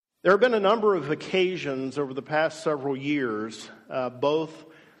There have been a number of occasions over the past several years, both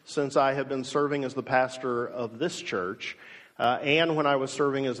since I have been serving as the pastor of this church and when I was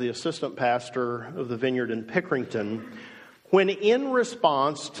serving as the assistant pastor of the Vineyard in Pickerington, when in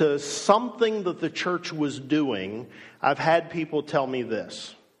response to something that the church was doing, I've had people tell me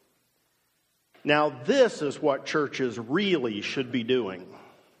this. Now, this is what churches really should be doing.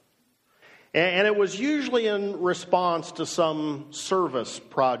 And it was usually in response to some service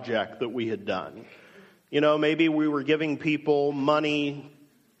project that we had done. You know, maybe we were giving people money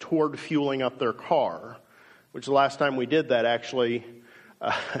toward fueling up their car, which the last time we did that, actually,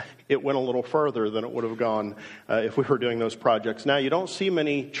 it went a little further than it would have gone if we were doing those projects. Now, you don't see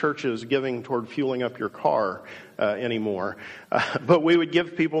many churches giving toward fueling up your car anymore. But we would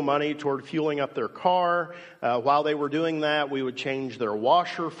give people money toward fueling up their car. While they were doing that, we would change their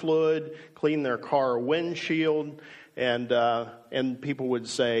washer fluid, clean their car windshield, and people would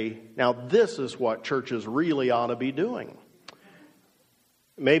say, now this is what churches really ought to be doing.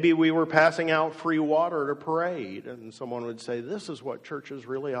 Maybe we were passing out free water at a parade, and someone would say, this is what churches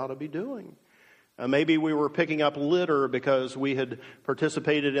really ought to be doing. Maybe we were picking up litter because we had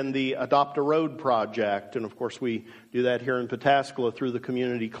participated in the Adopt a Road project, and of course we do that here in Pataskala through the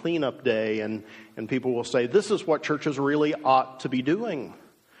Community Cleanup Day, and people will say, this is what churches really ought to be doing.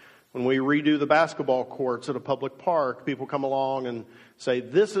 When we redo the basketball courts at a public park, people come along and say,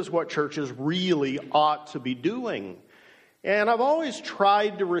 this is what churches really ought to be doing. And I've always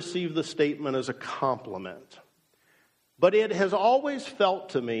tried to receive the statement as a compliment. But it has always felt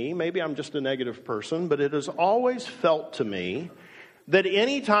to me, maybe I'm just a negative person, but it has always felt to me that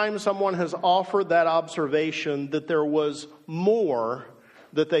anytime someone has offered that observation, that there was more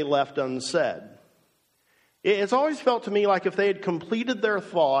that they left unsaid. It's always felt to me like if they had completed their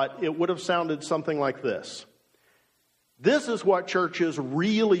thought, it would have sounded something like this. This is what churches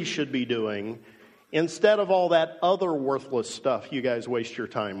really should be doing, instead of all that other worthless stuff you guys waste your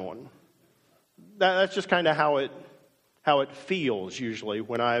time on. That's just kind of how it feels usually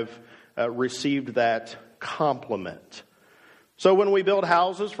when I've received that compliment. So when we build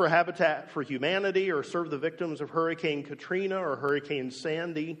houses for Habitat for Humanity or serve the victims of Hurricane Katrina or Hurricane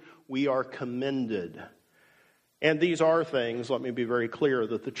Sandy, we are commended. And these are things, let me be very clear,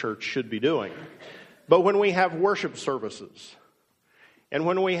 that the church should be doing. But when we have worship services, and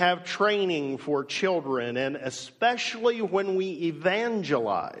when we have training for children, and especially when we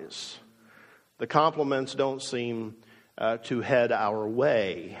evangelize, the compliments don't seem to head our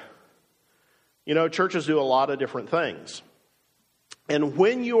way. You know, churches do a lot of different things. And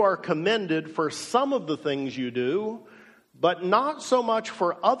when you are commended for some of the things you do, but not so much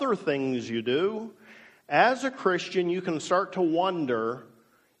for other things you do, as a Christian, you can start to wonder,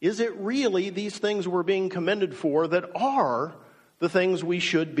 is it really these things we're being commended for that are the things we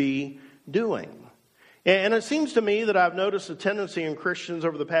should be doing? And it seems to me that I've noticed a tendency in Christians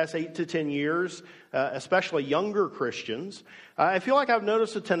over the past 8 to 10 years, especially younger Christians. I feel like I've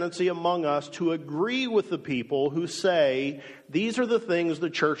noticed a tendency among us to agree with the people who say these are the things the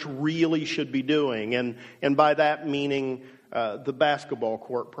church really should be doing. And by that meaning the basketball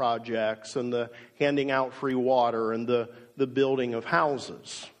court projects and the handing out free water and the building of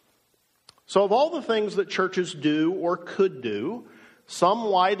houses. So of all the things that churches do or could do, some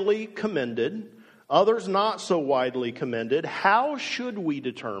widely commended, others not so widely commended, how should we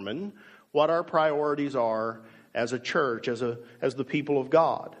determine what our priorities are as a church, as the people of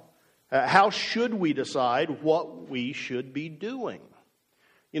God? How should we decide what we should be doing?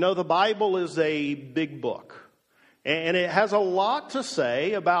 You know, the Bible is a big book, and it has a lot to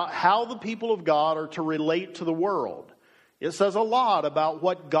say about how the people of God are to relate to the world. It says a lot about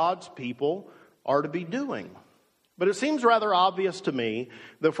what God's people are to be doing. But it seems rather obvious to me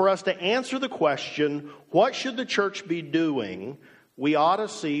that for us to answer the question, what should the church be doing, we ought to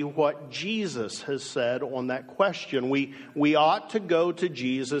see what Jesus has said on that question. We ought to go to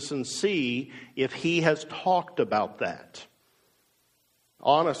Jesus and see if he has talked about that.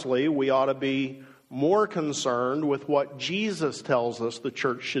 Honestly, we ought to be more concerned with what Jesus tells us the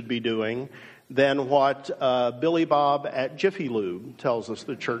church should be doing than what Billy Bob at Jiffy Lube tells us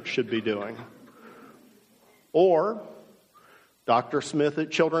the church should be doing. Or Dr. Smith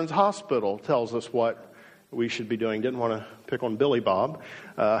at Children's Hospital tells us what we should be doing. Didn't want to pick on Billy Bob.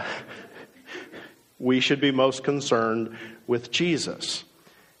 We should be most concerned with Jesus.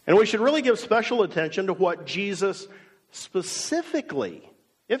 And we should really give special attention to what Jesus specifically,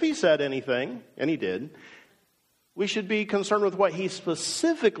 if he said anything, and he did, we should be concerned with what he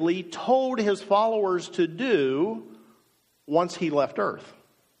specifically told his followers to do once he left earth.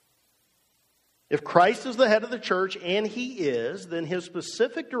 If Christ is the head of the church, and he is, then his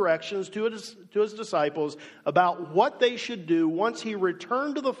specific directions to his disciples about what they should do once he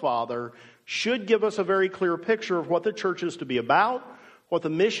returned to the Father should give us a very clear picture of what the church is to be about, what the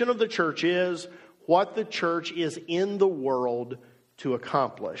mission of the church is, what the church is in the world to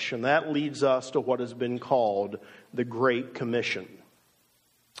accomplish. And that leads us to what has been called the Great Commission.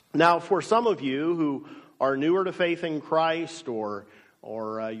 Now, for some of you who are newer to faith in Christ or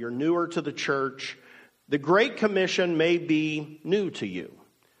you're newer to the church, the Great Commission may be new to you.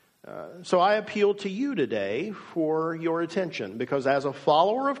 So I appeal to you today for your attention, because as a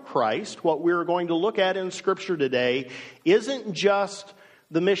follower of Christ, what we're going to look at in Scripture today isn't just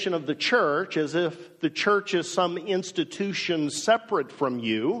the mission of the church, as if the church is some institution separate from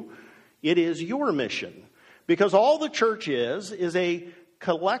you. It is your mission, because all the church is a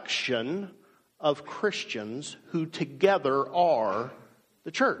collection of Christians who together are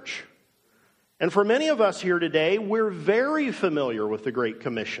the church. And for many of us here today, we're very familiar with the Great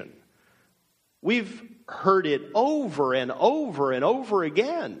Commission. We've heard it over and over and over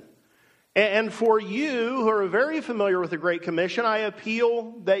again. And for you who are very familiar with the Great Commission, I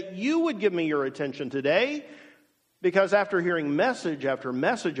appeal that you would give me your attention today, because after hearing message after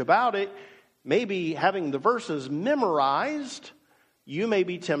message about it, maybe having the verses memorized, you may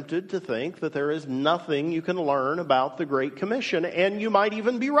be tempted to think that there is nothing you can learn about the Great Commission, and you might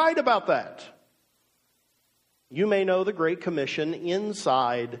even be right about that. You may know the Great Commission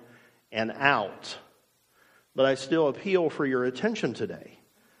inside and out, but I still appeal for your attention today.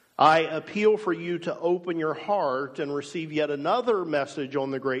 I appeal for you to open your heart and receive yet another message on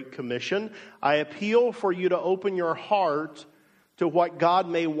the Great Commission. I appeal for you to open your heart to what God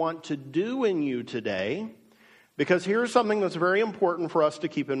may want to do in you today, because here's something that's very important for us to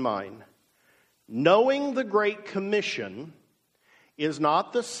keep in mind. Knowing the Great Commission is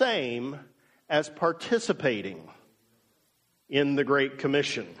not the same as participating in the Great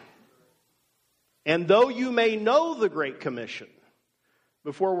Commission. And though you may know the Great Commission,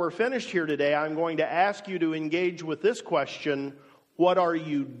 before we're finished here today, I'm going to ask you to engage with this question: what are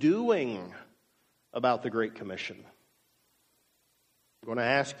you doing about the Great Commission? I'm going to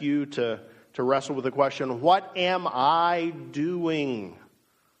ask you to wrestle with the question, what am I doing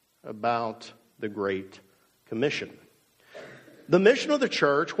about the Great Commission? The mission of the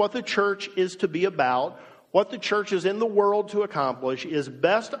church, what the church is to be about, what the church is in the world to accomplish, is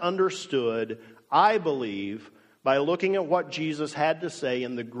best understood, I believe, by looking at what Jesus had to say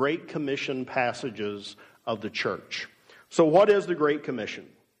in the Great Commission passages of the church. So what is the Great Commission?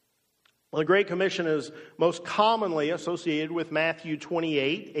 Well, the Great Commission is most commonly associated with Matthew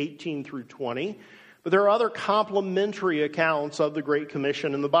 28, 18 through 20. But there are other complementary accounts of the Great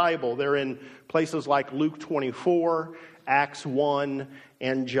Commission in the Bible. They're in places like Luke 24, Acts 1,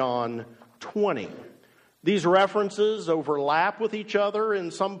 and John 20. These references overlap with each other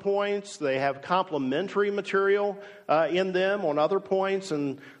in some points. They have complementary material in them on other points.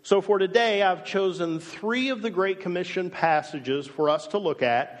 And so for today, I've chosen 3 of the Great Commission passages for us to look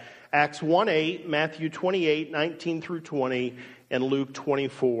at: Acts 1:8, Matthew 28, 19 through 20, and Luke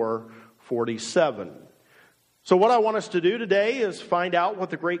 24, 47. So what I want us to do today is find out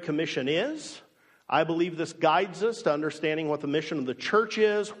what the Great Commission is. I believe this guides us to understanding what the mission of the church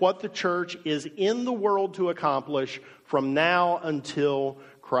is, what the church is in the world to accomplish from now until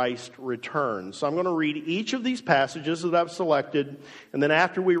Christ returns. So I'm going to read each of these passages that I've selected, and then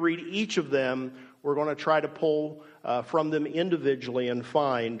after we read each of them, we're going to try to pull from them individually and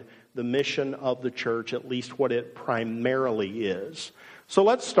find the mission of the church, at least what it primarily is. So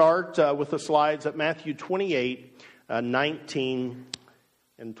let's start with the slides at Matthew 28, 19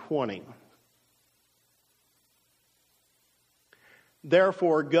 and 20.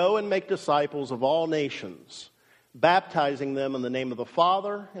 Therefore, go and make disciples of all nations, baptizing them in the name of the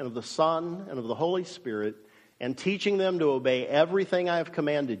Father, and of the Son, and of the Holy Spirit, and teaching them to obey everything I have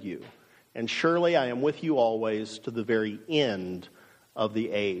commanded you. And surely I am with you always to the very end of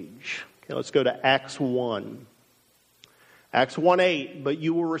the age. Okay, let's go to Acts 1. Acts 1:8, but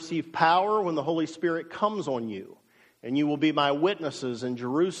you will receive power when the Holy Spirit comes on you, and you will be my witnesses in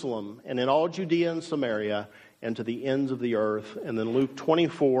Jerusalem and in all Judea and Samaria and to the ends of the earth. And then Luke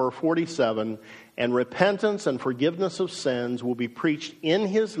 24:47, and repentance and forgiveness of sins will be preached in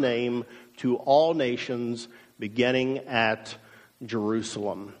his name to all nations, beginning at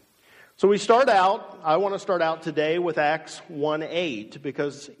Jerusalem. So I want to start out today with Acts 1:8,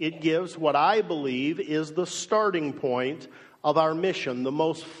 because it gives what I believe is the starting point of our mission, the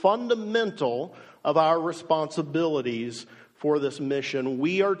most fundamental of our responsibilities for this mission.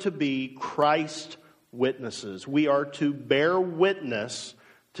 We are to be Christ witnesses. We are to bear witness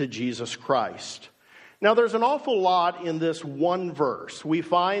to Jesus Christ. Now, there's an awful lot in this one verse. We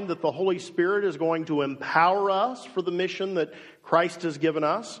find that the Holy Spirit is going to empower us for the mission that Christ has given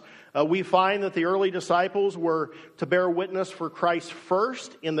us. We find that the early disciples were to bear witness for Christ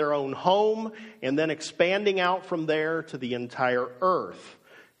first in their own home, and then expanding out from there to the entire earth.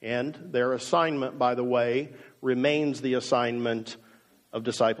 And their assignment, by the way, remains the assignment of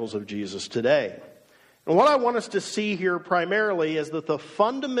disciples of Jesus today. And what I want us to see here primarily is that the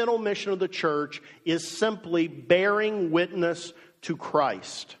fundamental mission of the church is simply bearing witness to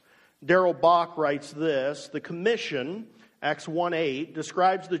Christ. Darrell Bock writes this: the commission, Acts 1:8,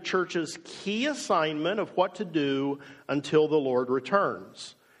 describes the church's key assignment of what to do until the Lord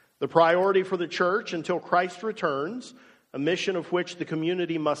returns. The priority for the church until Christ returns, a mission of which the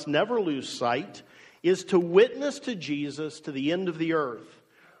community must never lose sight, is to witness to Jesus to the end of the earth.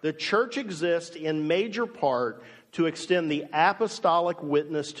 The church exists in major part to extend the apostolic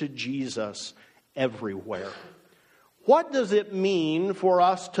witness to Jesus everywhere. What does it mean for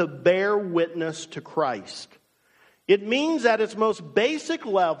us to bear witness to Christ? It means at its most basic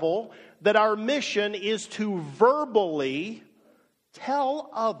level that our mission is to verbally tell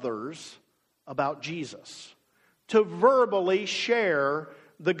others about Jesus, to verbally share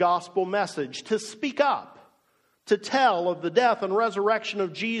the gospel message, to speak up, to tell of the death and resurrection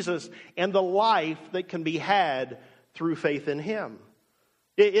of Jesus and the life that can be had through faith in Him.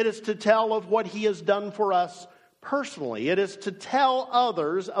 It is to tell of what He has done for us personally. It is to tell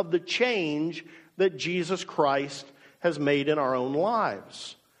others of the change that Jesus Christ has made in our own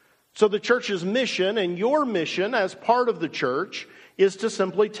lives. So the church's mission, and your mission as part of the church, is to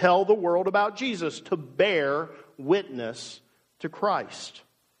simply tell the world about Jesus, to bear witness to Christ.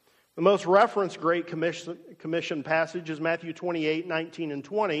 The most referenced Great Commission passage is Matthew 28:19 and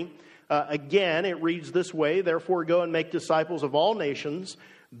 20. Again, it reads this way: "Therefore go and make disciples of all nations,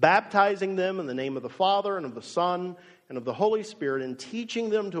 baptizing them in the name of the Father and of the Son and of the Holy Spirit, and teaching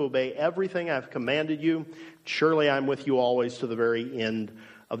them to obey everything I've commanded you. Surely I'm with you always to the very end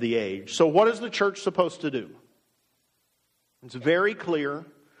of the age." So what is the church supposed to do? It's very clear.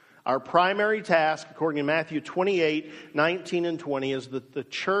 Our primary task, according to Matthew 28:19 and 20, is that the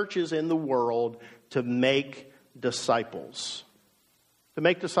church is in the world to make disciples. To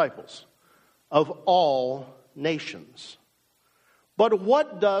make disciples of all nations. But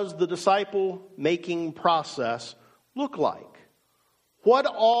what does the disciple-making process look like? What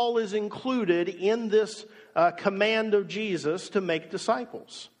all is included in this command of Jesus to make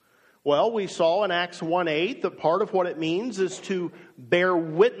disciples? Well, we saw in Acts 1:8 that part of what it means is to bear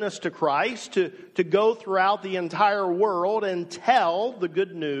witness to Christ, to go throughout the entire world and tell the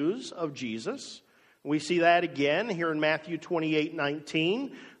good news of Jesus. We see that again here in Matthew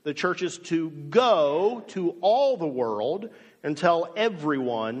 28:19. The church is to go to all the world and tell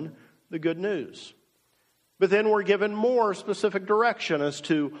everyone the good news. But then we're given more specific direction as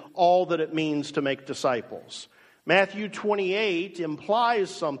to all that it means to make disciples. Matthew 28 implies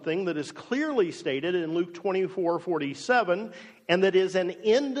something that is clearly stated in Luke 24:47, and that is an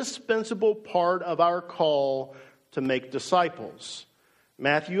indispensable part of our call to make disciples.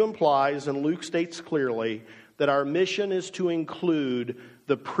 Matthew implies, and Luke states clearly, that our mission is to include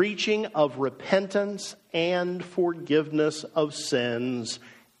the preaching of repentance and forgiveness of sins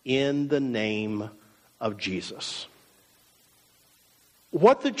in the name of Jesus.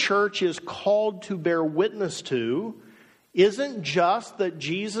 What the church is called to bear witness to isn't just that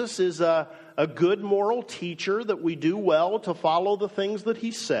Jesus is a good moral teacher, that we do well to follow the things that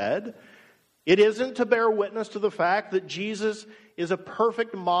He said. It isn't to bear witness to the fact that Jesus is a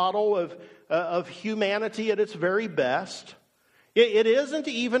perfect model of humanity at its very best. It isn't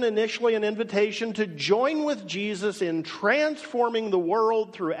even initially an invitation to join with Jesus in transforming the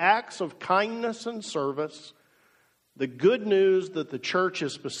world through acts of kindness and service. The good news that the church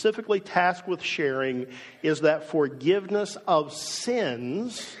is specifically tasked with sharing is that forgiveness of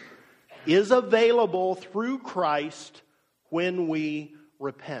sins is available through Christ when we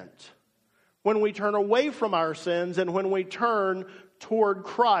repent. When we turn away from our sins and when we turn toward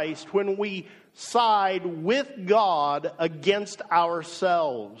Christ, when we side with God against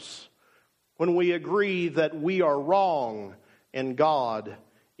ourselves, when we agree that we are wrong and God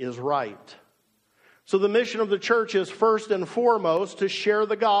is right. So the mission of the church is first and foremost to share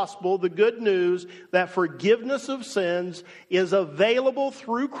the gospel, the good news that forgiveness of sins is available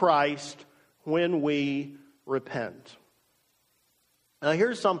through Christ when we repent. Now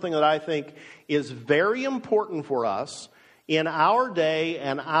here's something that I think is very important for us in our day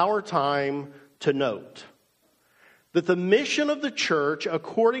and our time to note. That the mission of the church,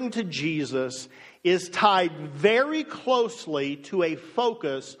 according to Jesus, is tied very closely to a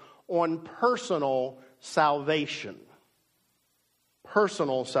focus on personal salvation.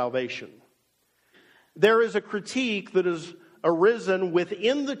 Personal salvation. There is a critique that has arisen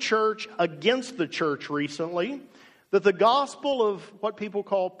within the church against the church recently that the gospel of what people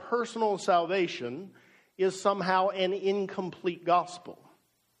call personal salvation is somehow an incomplete gospel.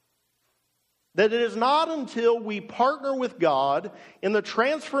 That it is not until we partner with God in the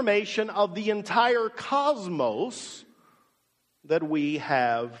transformation of the entire cosmos that we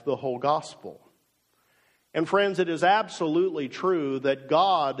have the whole gospel. And friends, it is absolutely true that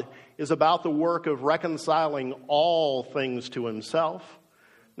God is about the work of reconciling all things to himself.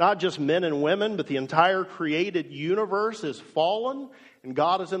 Not just men and women, but the entire created universe is fallen, and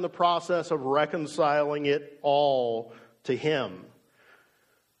God is in the process of reconciling it all to him.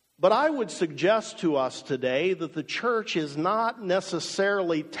 But I would suggest to us today that the church is not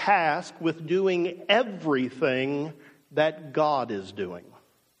necessarily tasked with doing everything that God is doing.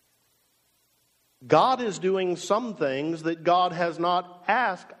 God is doing some things that God has not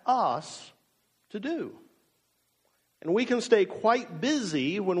asked us to do. And we can stay quite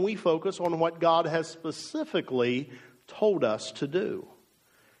busy when we focus on what God has specifically told us to do.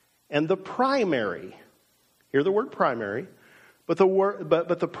 And the primary, hear the word primary, but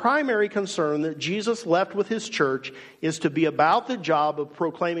the primary concern that Jesus left with his church is to be about the job of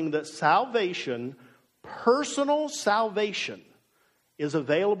proclaiming that salvation, personal salvation, is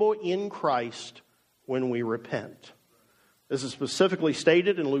available in Christ when we repent. This is specifically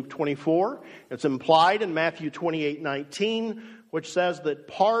stated in Luke 24. It's implied in Matthew 28:19, which says that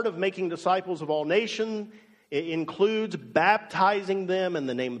part of making disciples of all nations includes baptizing them in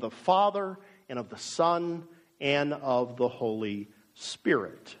the name of the Father and of the Son and of the Holy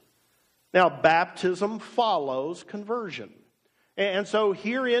Spirit. Now, baptism follows conversion. And so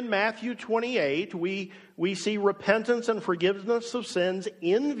here in Matthew 28, we see repentance and forgiveness of sins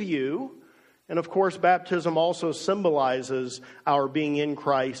in view. And of course, baptism also symbolizes our being in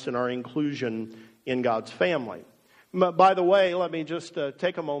Christ and our inclusion in God's family. By the way, let me just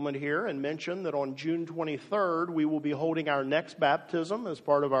take a moment here and mention that on June 23rd, we will be holding our next baptism as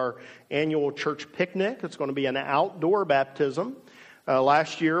part of our annual church picnic. It's going to be an outdoor baptism.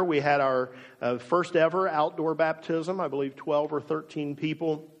 Last year, we had our first ever outdoor baptism. I believe 12 or 13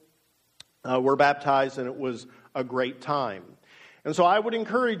 people were baptized, and it was a great time. And so I would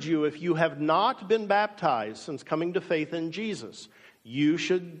encourage you, if you have not been baptized since coming to faith in Jesus, you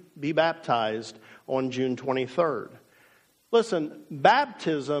should be baptized on June 23rd. Listen,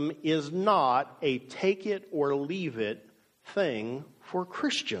 baptism is not a take it or leave it thing for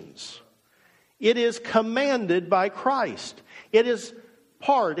Christians. It is commanded by Christ. It is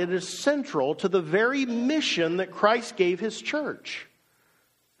central to the very mission that Christ gave his church.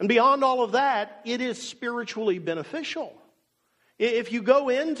 And beyond all of that, it is spiritually beneficial. If you go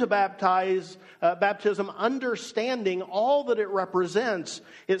into baptism understanding all that it represents,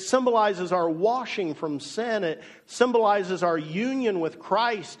 it symbolizes our washing from sin. It symbolizes our union with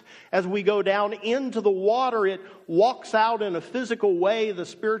Christ. As we go down into the water, it walks out in a physical way the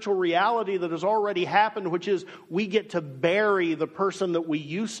spiritual reality that has already happened, which is we get to bury the person that we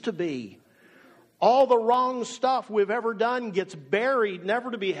used to be. All the wrong stuff we've ever done gets buried, never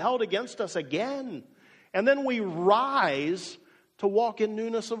to be held against us again. And then we rise to walk in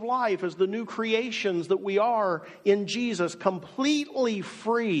newness of life as the new creations that we are in Jesus, completely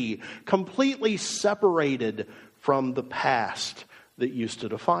free, completely separated from the past that used to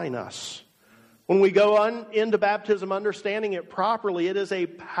define us. When we go into baptism understanding it properly, it is a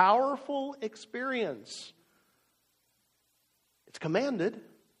powerful experience. It's commanded.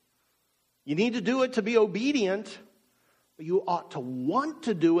 You need to do it to be obedient, but you ought to want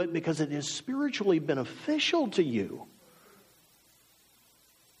to do it because it is spiritually beneficial to you.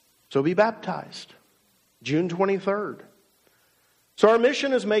 So be baptized, June 23rd. So our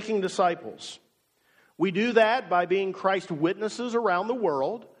mission is making disciples. We do that by being Christ's witnesses around the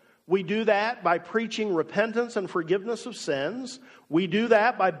world. We do that by preaching repentance and forgiveness of sins. We do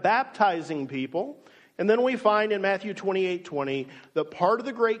that by baptizing people. And then we find in Matthew 28:20 that part of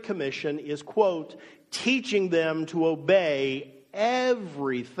the Great Commission is, quote, teaching them to obey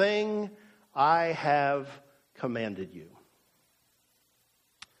everything I have commanded you.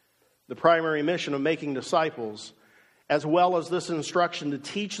 The primary mission of making disciples, as well as this instruction to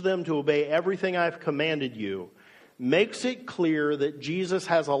teach them to obey everything I've commanded you, makes it clear that Jesus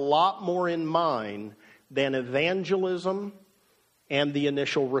has a lot more in mind than evangelism and the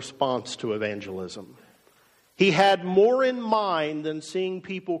initial response to evangelism. He had more in mind than seeing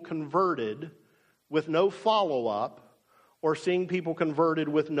people converted with no follow-up or seeing people converted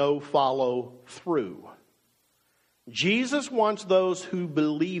with no follow through. Jesus wants those who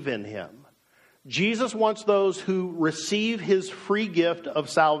believe in him. Jesus wants those who receive his free gift of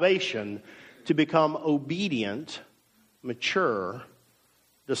salvation to become obedient, mature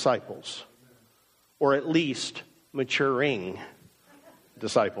disciples, or at least maturing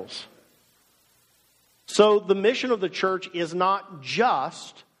disciples. So the mission of the church is not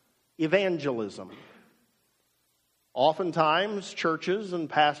just evangelism. Oftentimes, churches and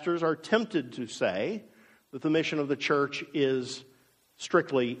pastors are tempted to say that the mission of the church is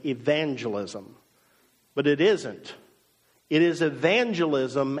strictly evangelism. But it isn't. It is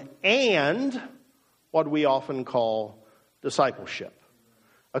evangelism and what we often call discipleship.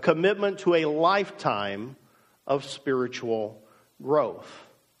 A commitment to a lifetime of spiritual growth.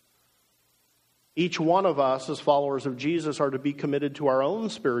 Each one of us as followers of Jesus are to be committed to our own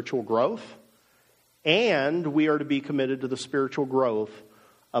spiritual growth, and we are to be committed to the spiritual growth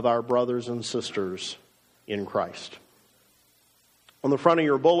of our brothers and sisters in Christ. On the front of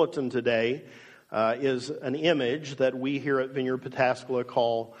your bulletin today is an image that we here at Vineyard Pataskala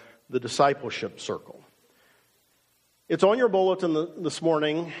call the discipleship circle. It's on your bulletin this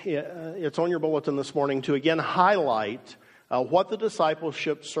morning. It's on your bulletin this morning to again highlight what the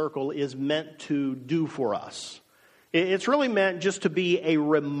discipleship circle is meant to do for us. It's really meant just to be a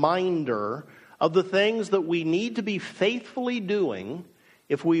reminder of the things that we need to be faithfully doing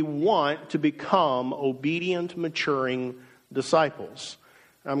if we want to become obedient, maturing disciples.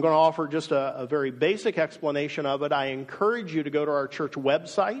 I'm going to offer just a very basic explanation of it. I encourage you to go to our church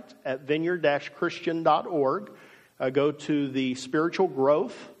website at vineyard-christian.org. Go to the spiritual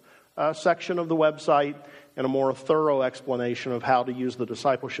growth section of the website, and a more thorough explanation of how to use the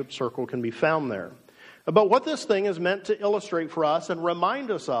discipleship circle can be found there. But what this thing is meant to illustrate for us and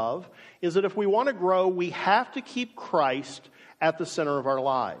remind us of is that if we want to grow, we have to keep Christ at the center of our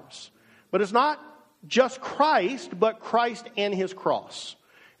lives. But it's not just Christ, but Christ and his cross.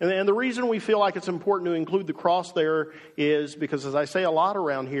 And the reason we feel like it's important to include the cross there is because, as I say a lot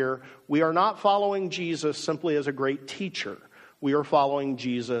around here, we are not following Jesus simply as a great teacher. We are following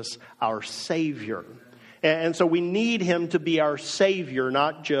Jesus, our Savior. And so we need him to be our Savior,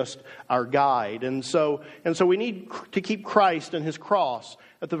 not just our guide. And so we need to keep Christ and his cross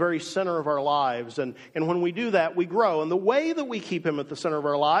at the very center of our lives. And when we do that, we grow. And the way that we keep him at the center of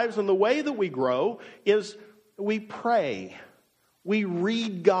our lives and the way that we grow is we pray. We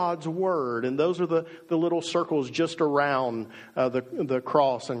read God's Word, and those are the little circles just around the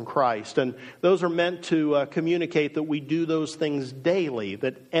cross and Christ. And those are meant to communicate that we do those things daily,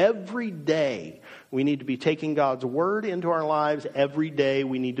 that every day we need to be taking God's Word into our lives. Every day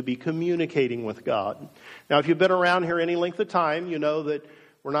we need to be communicating with God. Now, if you've been around here any length of time, you know that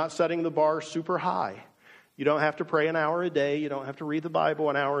we're not setting the bar super high. You don't have to pray an hour a day. You don't have to read the Bible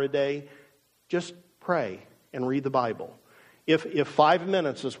an hour a day. Just pray and read the Bible. If 5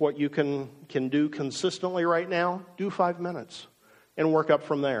 minutes is what you can do consistently right now, do 5 minutes and work up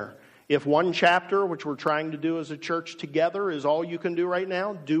from there. If one chapter, which we're trying to do as a church together, is all you can do right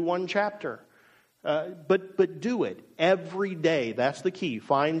now, do one chapter. But do it every day. That's the key.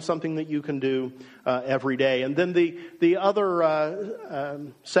 Find something that you can do every day. And then the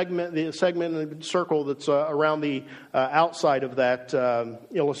other segment and circle that's around the outside of that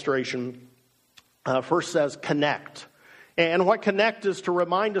illustration first says connect. And what connect is to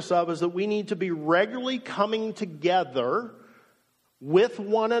remind us of is that we need to be regularly coming together with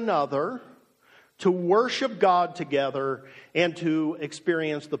one another to worship God together and to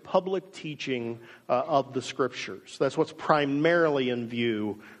experience the public teaching of the Scriptures. That's what's primarily in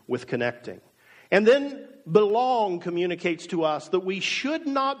view with connecting. And then belong communicates to us that we should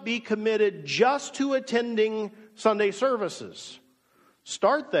not be committed just to attending Sunday services.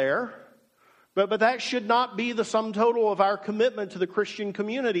 Start there. But that should not be the sum total of our commitment to the Christian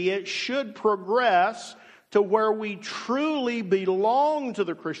community. It should progress to where we truly belong to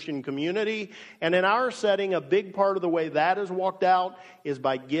the Christian community. And in our setting, a big part of the way that is walked out is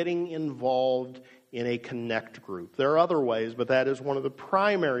by getting involved in a connect group. There are other ways, but that is one of the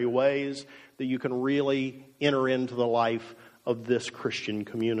primary ways that you can really enter into the life of this Christian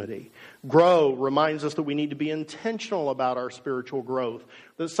community. Grow reminds us that we need to be intentional about our spiritual growth.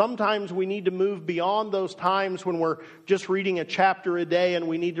 That sometimes we need to move beyond those times when we're just reading a chapter a day and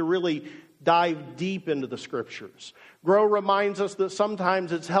we need to really dive deep into the Scriptures. Grow reminds us that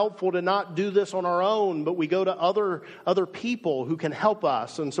sometimes it's helpful to not do this on our own, but we go to other people who can help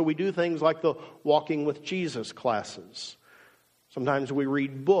us. And so we do things like the Walking with Jesus classes. Sometimes we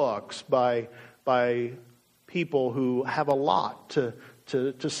read books by people who have a lot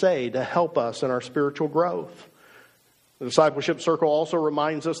to say to help us in our spiritual growth. The discipleship circle also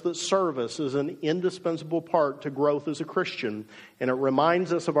reminds us that service is an indispensable part to growth as a Christian, and it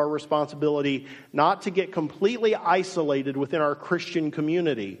reminds us of our responsibility not to get completely isolated within our Christian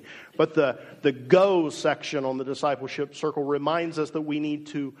community, but the go section on the discipleship circle reminds us that we need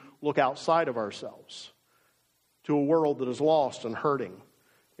to look outside of ourselves to a world that is lost and hurting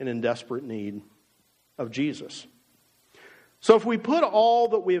and in desperate need of Jesus. So if we put all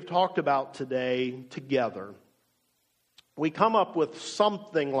that we have talked about today together, we come up with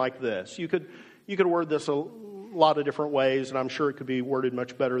something like this. You could word this a lot of different ways, and I'm sure it could be worded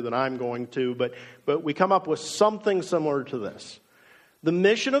much better than I'm going to, but we come up with something similar to this. The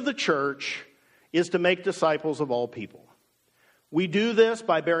mission of the church is to make disciples of all people. We do this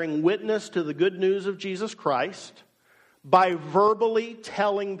by bearing witness to the good news of Jesus Christ, by verbally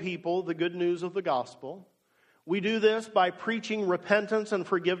telling people the good news of the gospel. We do this by preaching repentance and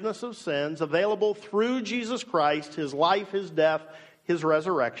forgiveness of sins available through Jesus Christ, His life, His death, His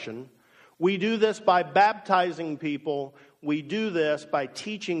resurrection. We do this by baptizing people. We do this by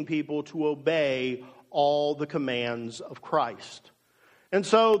teaching people to obey all the commands of Christ. And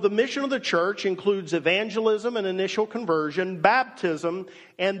so the mission of the church includes evangelism and initial conversion, baptism,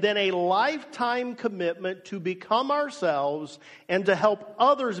 and then a lifetime commitment to become ourselves and to help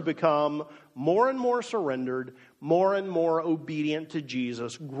others become more and more surrendered, more and more obedient to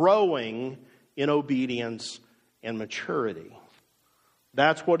Jesus, growing in obedience and maturity.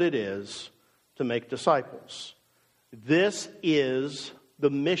 That's what it is to make disciples. This is the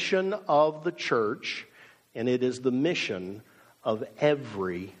mission of the church, and it is the mission of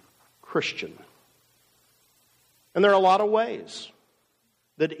every Christian. And there are a lot of ways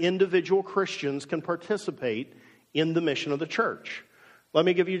that individual Christians can participate in the mission of the church. Let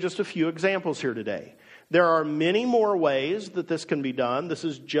me give you just a few examples here today. There are many more ways that this can be done. This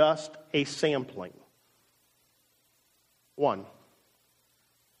is just a sampling. 1,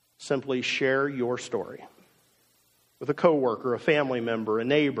 simply share your story with a coworker, a family member, a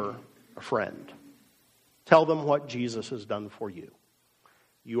neighbor, a friend. Tell them what Jesus has done for you.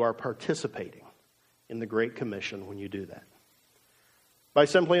 You are participating in the Great Commission when you do that. By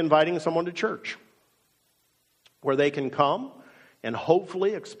simply inviting someone to church, where they can come and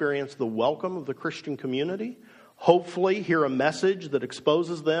hopefully experience the welcome of the Christian community, hopefully hear a message that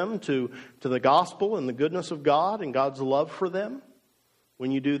exposes them to the gospel and the goodness of God and God's love for them.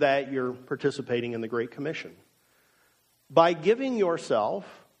 When you do that, you're participating in the Great Commission. By giving yourself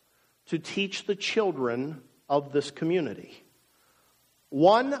to teach the children of this community.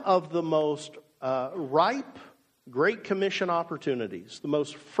 One of the most ripe Great Commission opportunities, the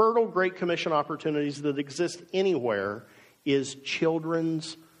most fertile Great Commission opportunities that exist anywhere, is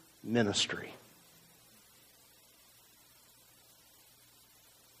children's ministry.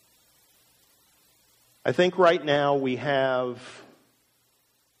 I think right now we have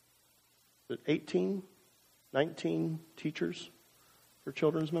 18, 19 teachers for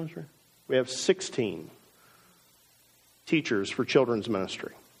children's ministry. We have 16 teachers for children's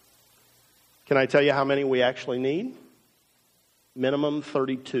ministry. Can I tell you how many we actually need? Minimum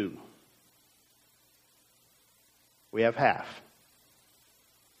 32. We have half.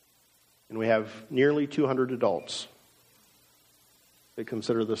 And we have nearly 200 adults that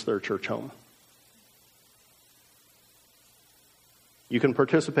consider this their church home. You can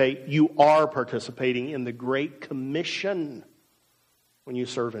participate. You are participating in the Great Commission when you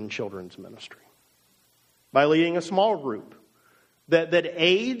serve in children's ministry. By leading a small group that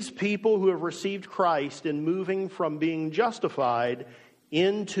aids people who have received Christ in moving from being justified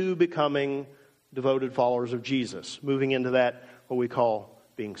into becoming devoted followers of Jesus, moving into that, what we call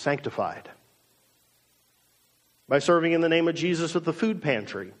being sanctified. By serving in the name of Jesus at the food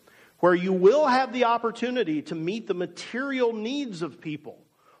pantry, where you will have the opportunity to meet the material needs of people.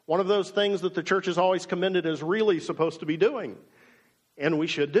 One of those things that the church has always commended as really supposed to be doing, and we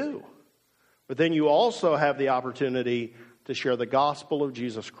should do. But then you also have the opportunity to share the gospel of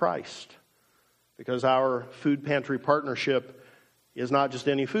Jesus Christ, because our food pantry partnership is not just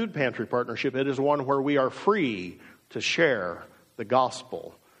any food pantry partnership. It is one where we are free to share the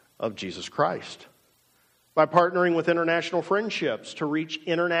gospel of Jesus Christ. By partnering with International Friendships to reach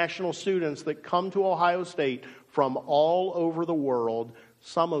international students that come to Ohio State from all over the world,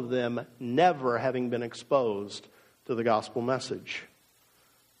 some of them never having been exposed to the gospel message.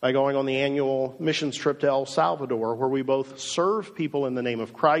 By going on the annual missions trip to El Salvador, where we both serve people in the name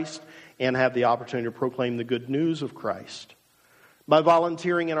of Christ and have the opportunity to proclaim the good news of Christ. By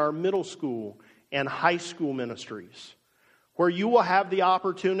volunteering in our middle school and high school ministries, where you will have the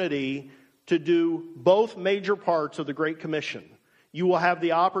opportunity to do both major parts of the Great Commission. You will have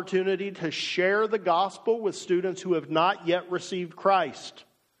the opportunity to share the gospel with students who have not yet received Christ.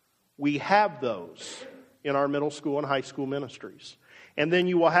 We have those in our middle school and high school ministries. And then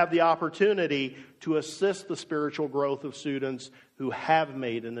you will have the opportunity to assist the spiritual growth of students who have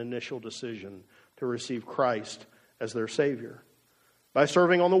made an initial decision to receive Christ as their Savior. By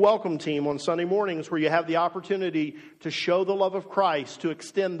serving on the welcome team on Sunday mornings, where you have the opportunity to show the love of Christ, to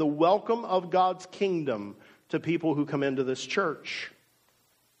extend the welcome of God's kingdom to people who come into this church.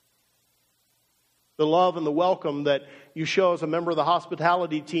 The love and the welcome that you show as a member of the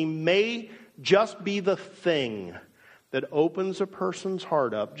hospitality team may just be the thing that opens a person's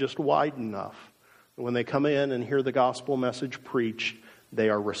heart up just wide enough that when they come in and hear the gospel message preached, they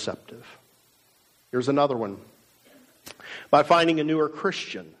are receptive. Here's another one. By finding a newer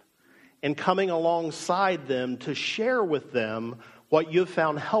Christian and coming alongside them to share with them what you've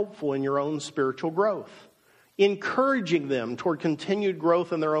found helpful in your own spiritual growth. Encouraging them toward continued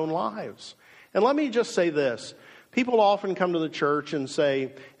growth in their own lives. And let me just say this. People often come to the church and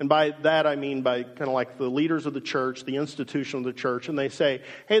say, and by that I mean by kind of like the leaders of the church, the institution of the church, and they say,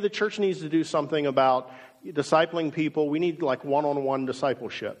 hey, the church needs to do something about discipling people. We need like one-on-one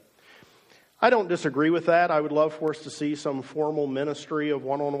discipleship. I don't disagree with that. I would love for us to see some formal ministry of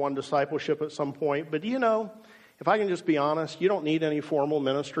one-on-one discipleship at some point. But do you know, if I can just be honest, you don't need any formal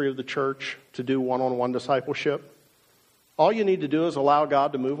ministry of the church to do one-on-one discipleship. All you need to do is allow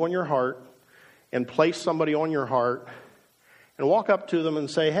God to move on your heart and place somebody on your heart and walk up to them and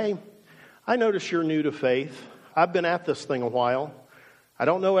say, hey, I notice you're new to faith. I've been at this thing a while. I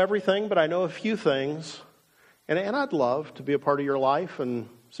don't know everything, but I know a few things. And I'd love to be a part of your life and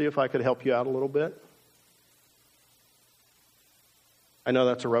see if I could help you out a little bit. I know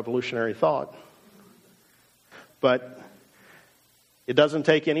that's a revolutionary thought. But it doesn't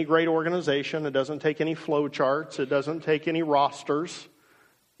take any great organization. It doesn't take any flow charts. It doesn't take any rosters.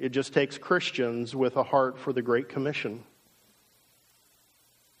 It just takes Christians with a heart for the Great Commission.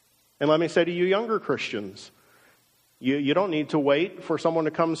 And let me say to you younger Christians, you don't need to wait for someone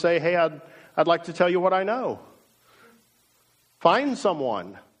to come say, hey, I'd like to tell you what I know. Find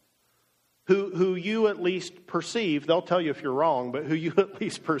someone who you at least perceive, they'll tell you if you're wrong, but who you at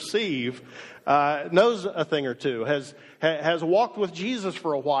least perceive knows a thing or two, has walked with Jesus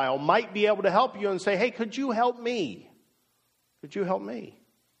for a while, might be able to help you and say, hey, could you help me? Could you help me?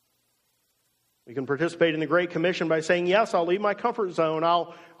 We can participate in the Great Commission by saying, yes, I'll leave my comfort zone.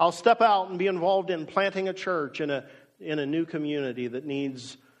 I'll step out and be involved in planting a church in a new community that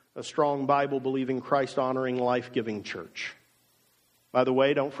needs a strong Bible-believing, Christ-honoring, life-giving church. By the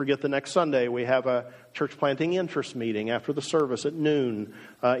way, don't forget the next Sunday we have a church planting interest meeting after the service at noon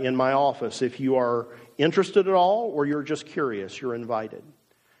in my office. If you are interested at all or you're just curious, you're invited.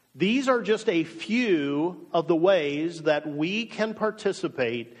 These are just a few of the ways that we can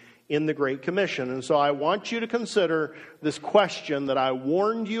participate in the Great Commission. And so I want you to consider this question that I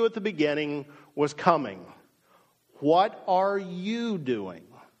warned you at the beginning was coming. What are you doing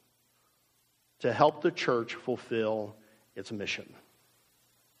to help the church fulfill its mission?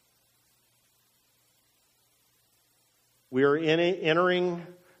 We are entering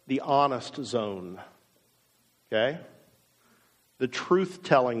the honest zone, okay? The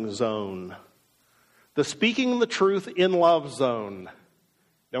truth-telling zone. The speaking the truth in love zone.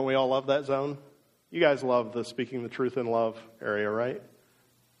 Don't we all love that zone? You guys love the speaking the truth in love area, right?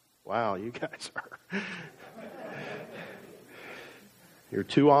 Wow, you guys are. You're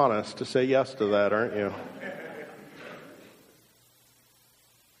too honest to say yes to that, aren't you?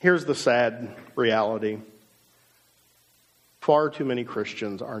 Here's the sad reality. Far too many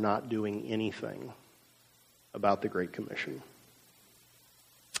Christians are not doing anything about the Great Commission.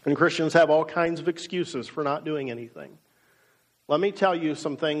 And Christians have all kinds of excuses for not doing anything. Let me tell you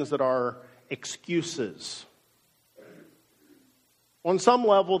some things that are excuses. On some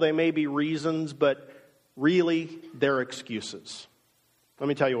level, they may be reasons, but really, they're excuses. Let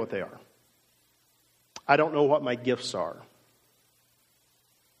me tell you what they are. I don't know what my gifts are.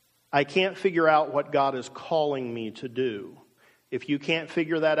 I can't figure out what God is calling me to do. If you can't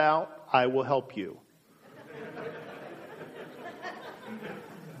figure that out, I will help you.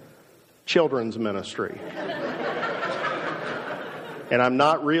 Children's ministry. And I'm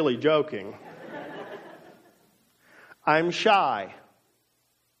not really joking. I'm shy.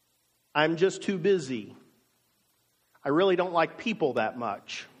 I'm just too busy. I really don't like people that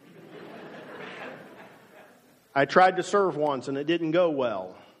much. I tried to serve once and it didn't go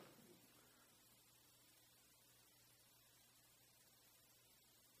well.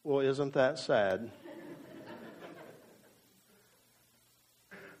 Well, isn't that sad?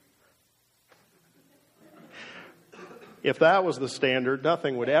 If that was the standard,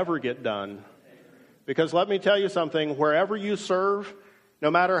 nothing would ever get done. Because let me tell you something, wherever you serve, no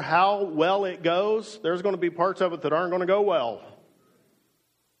matter how well it goes, there's going to be parts of it that aren't going to go well.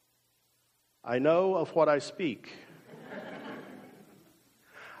 I know of what I speak.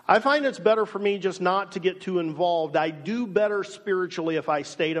 I find it's better for me just not to get too involved. I do better spiritually if I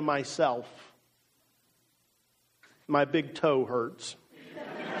stay to myself. My big toe hurts.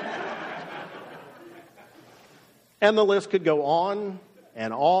 And the list could go on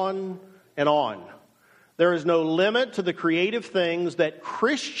and on and on. There is no limit to the creative things that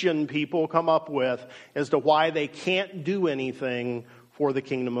Christian people come up with as to why they can't do anything for the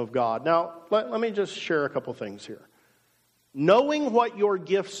kingdom of God. Now, let me just share a couple things here. Knowing what your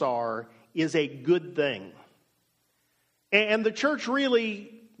gifts are is a good thing. And the church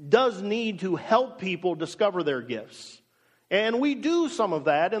really does need to help people discover their gifts. And we do some of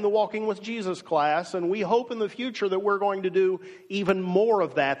that in the Walking with Jesus class, and we hope in the future that we're going to do even more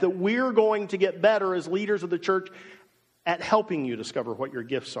of that we're going to get better as leaders of the church at helping you discover what your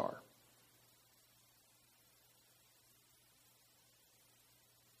gifts are.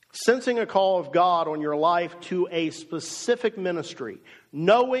 Sensing a call of God on your life to a specific ministry,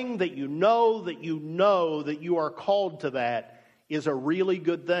 knowing that you know that you know that you are called to that is a really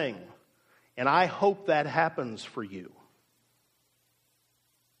good thing. And I hope that happens for you.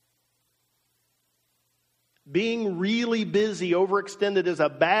 Being really busy, overextended is a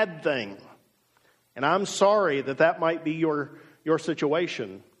bad thing. And I'm sorry that that might be your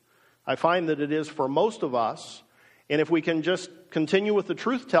situation. I find that it is for most of us. And if we can just continue with the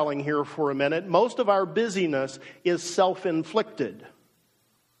truth-telling here for a minute, most of our busyness is self-inflicted.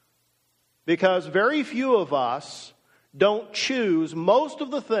 Because very few of us don't choose most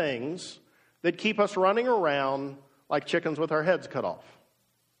of the things that keep us running around like chickens with our heads cut off.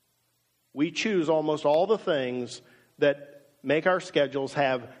 We choose almost all the things that make our schedules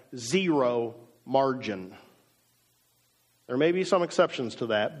have zero margin. There may be some exceptions to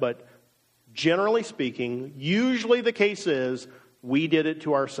that, but generally speaking, usually the case is we did it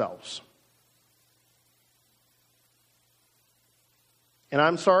to ourselves. And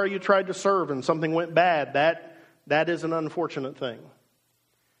I'm sorry you tried to serve and something went bad. That is an unfortunate thing.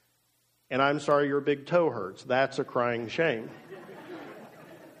 And I'm sorry your big toe hurts. That's a crying shame.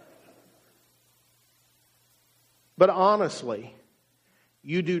 But honestly,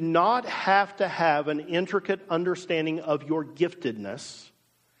 you do not have to have an intricate understanding of your giftedness,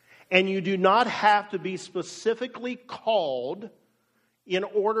 and you do not have to be specifically called in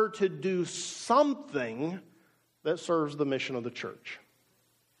order to do something that serves the mission of the church.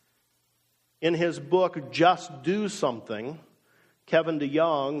 In his book, Just Do Something, Kevin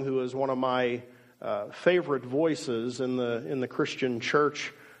DeYoung, who is one of my favorite voices in the Christian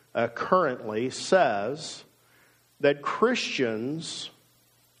church currently, says that Christians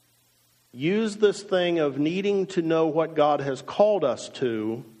use this thing of needing to know what God has called us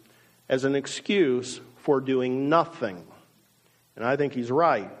to as an excuse for doing nothing. And I think he's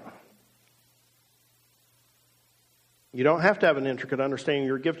right. You don't have to have an intricate understanding of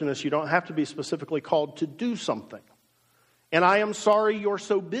your giftedness. You don't have to be specifically called to do something. And I am sorry you're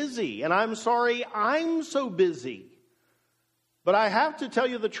so busy. And I'm sorry I'm so busy. But I have to tell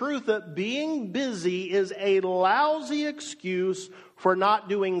you the truth that being busy is a lousy excuse for not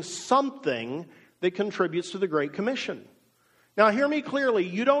doing something that contributes to the Great Commission. Now hear me clearly,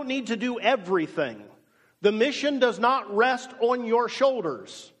 you don't need to do everything. The mission does not rest on your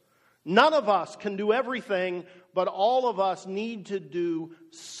shoulders. None of us can do everything, but all of us need to do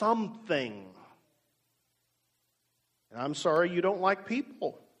something. And I'm sorry you don't like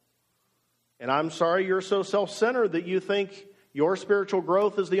people. And I'm sorry you're so self-centered that you think your spiritual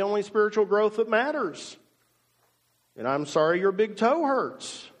growth is the only spiritual growth that matters. And I'm sorry your big toe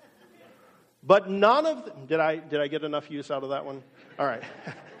hurts. But none of... Did I get enough use out of that one? All right.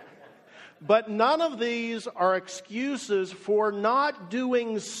 But none of these are excuses for not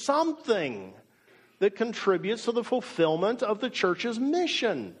doing something that contributes to the fulfillment of the church's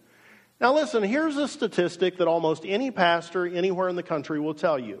mission. Now listen, here's a statistic that almost any pastor anywhere in the country will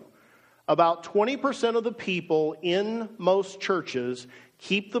tell you. About 20% of the people in most churches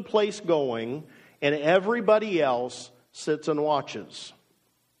keep the place going, and everybody else sits and watches.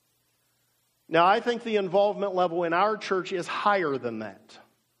 Now, I think the involvement level in our church is higher than that.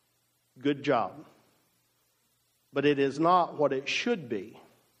 Good job. But it is not what it should be.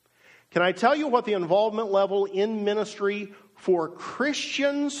 Can I tell you what the involvement level in ministry for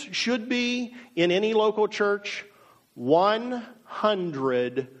Christians should be in any local church?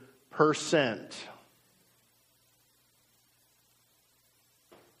 100%.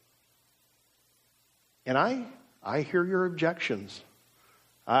 And I hear your objections.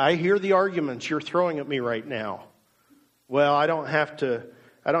 I hear the arguments you're throwing at me right now. Well, I don't have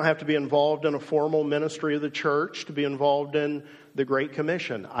to be involved in a formal ministry of the church to be involved in the Great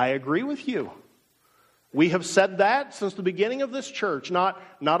Commission. I agree with you. We have said that since the beginning of this church. Not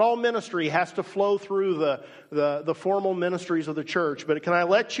all ministry has to flow through the formal ministries of the church. But can I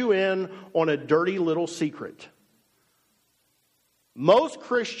let you in on a dirty little secret? Most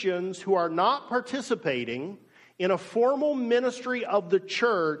Christians who are not participating in a formal ministry of the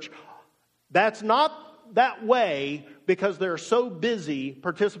church, that's not that way because they're so busy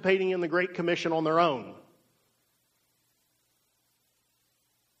participating in the Great Commission on their own.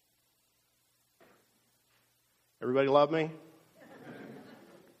 Everybody love me?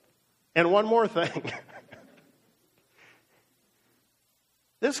 And one more thing.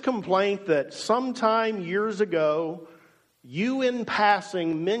 This complaint that sometime years ago, you in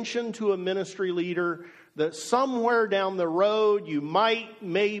passing mentioned to a ministry leader that somewhere down the road you might,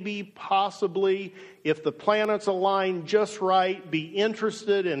 maybe, possibly, if the planets align just right, be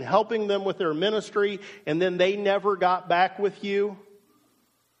interested in helping them with their ministry, and then they never got back with you.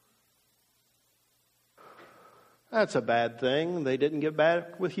 That's a bad thing. They didn't get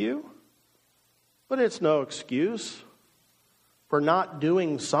back with you. But it's no excuse for not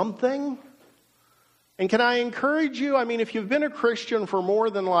doing something. And can I encourage you? I mean, if you've been a Christian for more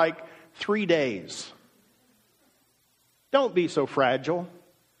than 3 days, don't be so fragile.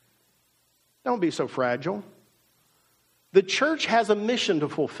 Don't be so fragile. The church has a mission to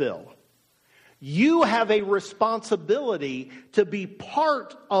fulfill. You have a responsibility to be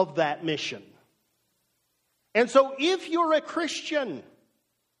part of that mission. And so if you're a Christian,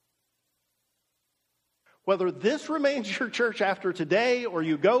 whether this remains your church after today or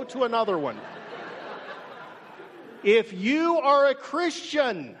you go to another one, if you are a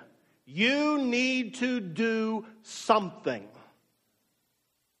Christian, you need to do something.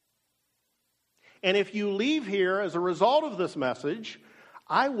 And if you leave here as a result of this message,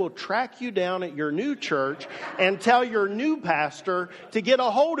 I will track you down at your new church and tell your new pastor to get a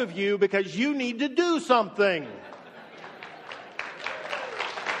hold of you because you need to do something.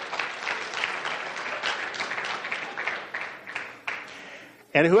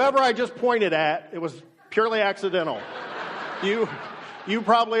 And whoever I just pointed at, it was purely accidental. You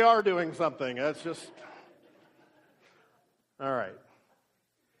probably are doing something. That's just... All right.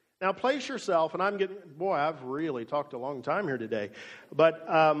 Now place yourself, and I've really talked a long time here today, but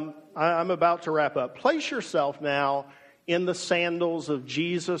I'm about to wrap up. Place yourself now in the sandals of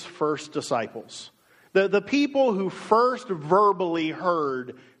Jesus' first disciples. The people who first verbally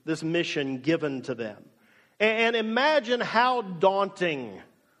heard this mission given to them. And imagine how daunting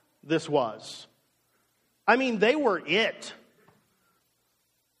this was. I mean, they were it.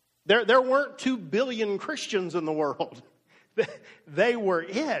 There weren't 2 billion Christians in the world. They were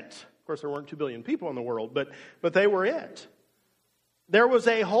it. Of course, there weren't 2 billion people in the world, but they were it. There was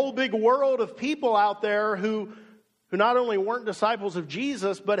a whole big world of people out there who not only weren't disciples of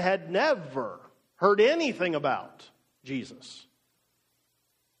Jesus, but had never heard anything about Jesus.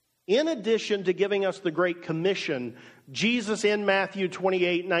 In addition to giving us the Great Commission, Jesus in Matthew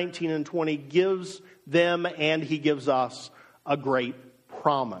 28, 19 and 20 gives them and he gives us a great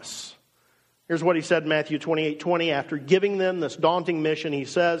promise. Here's what he said in Matthew 28:20. After giving them this daunting mission, he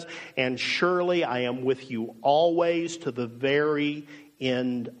says, "And surely I am with you always to the very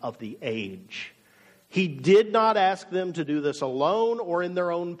end of the age." He did not ask them to do this alone or in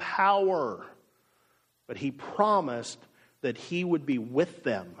their own power, but he promised that he would be with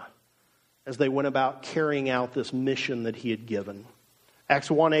them as they went about carrying out this mission that he had given. Acts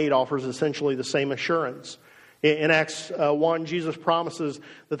 1:8 offers essentially the same assurance. In Acts 1, Jesus promises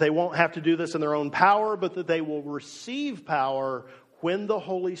that they won't have to do this in their own power, but that they will receive power when the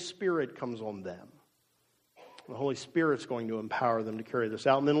Holy Spirit comes on them. The Holy Spirit's going to empower them to carry this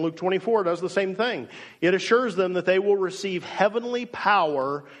out. And then Luke 24 does the same thing. It assures them that they will receive heavenly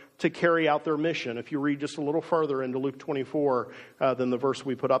power to carry out their mission. If you read just a little further into Luke 24 than the verse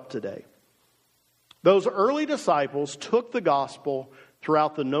we put up today. Those early disciples took the gospel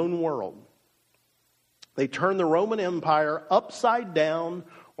throughout the known world. They turned the Roman Empire upside down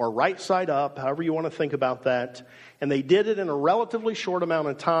or right side up, however you want to think about that. And they did it in a relatively short amount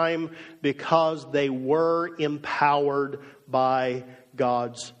of time because they were empowered by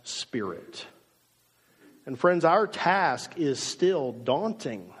God's Spirit. And friends, our task is still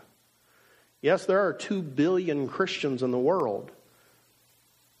daunting. Yes, there are 2 billion Christians in the world.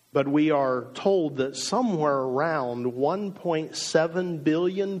 But we are told that somewhere around 1.7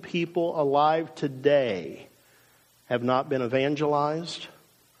 billion people alive today have not been evangelized,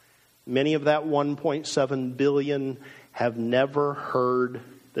 Many of that 1.7 billion have never heard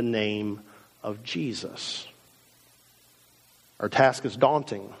the name of Jesus. Our task is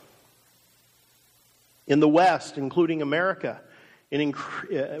daunting. In the West, including America,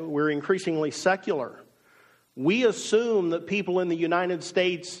 we're increasingly secular. We assume that people in the United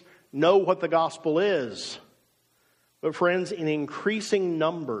States know what the gospel is. But friends, in increasing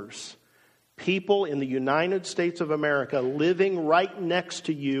numbers, people in the United States of America living right next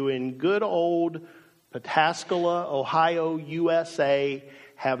to you in good old Pataskala, Ohio, USA,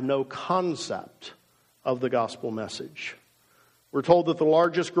 have no concept of the gospel message. We're told that the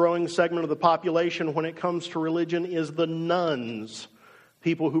largest growing segment of the population when it comes to religion is the nones,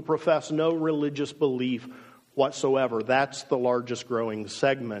 people who profess no religious belief whatsoever. That's the largest growing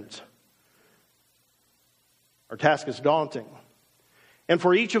segment. Our task is daunting. And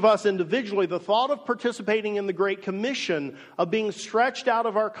for each of us individually, the thought of participating in the Great Commission, of being stretched out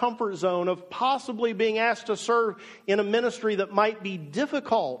of our comfort zone, of possibly being asked to serve in a ministry that might be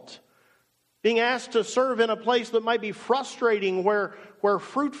difficult, being asked to serve in a place that might be frustrating, where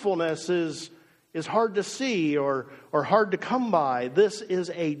fruitfulness is hard to see or hard to come by. This is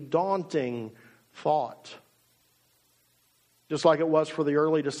a daunting thought. Just like it was for the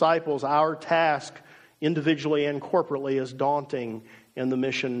early disciples, our task individually and corporately is daunting, and the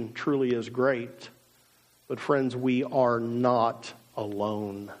mission truly is great. But friends, we are not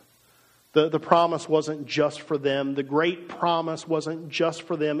alone. The promise wasn't just for them. The great promise wasn't just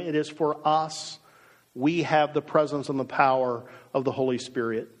for them. It is for us. We have the presence and the power of the Holy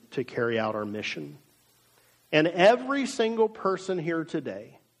Spirit to carry out our mission. And every single person here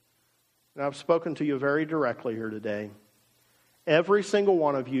today, and I've spoken to you very directly here today, every single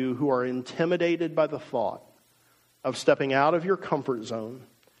one of you who are intimidated by the thought of stepping out of your comfort zone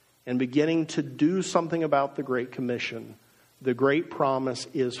and beginning to do something about the Great Commission, the great promise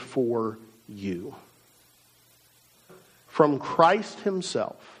is for you. From Christ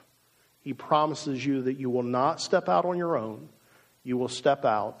himself, he promises you that you will not step out on your own. You will step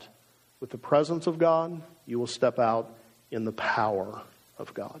out with the presence of God. You will step out in the power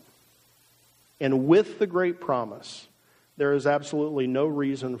of God. And with the great promise, there is absolutely no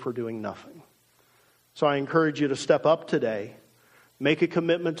reason for doing nothing. So I encourage you to step up today, make a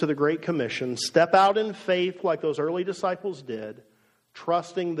commitment to the Great Commission, step out in faith like those early disciples did,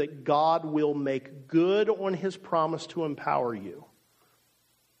 trusting that God will make good on his promise to empower you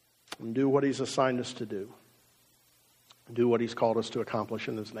and do what he's assigned us to do. Do what he's called us to accomplish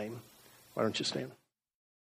in his name. Why don't you stand?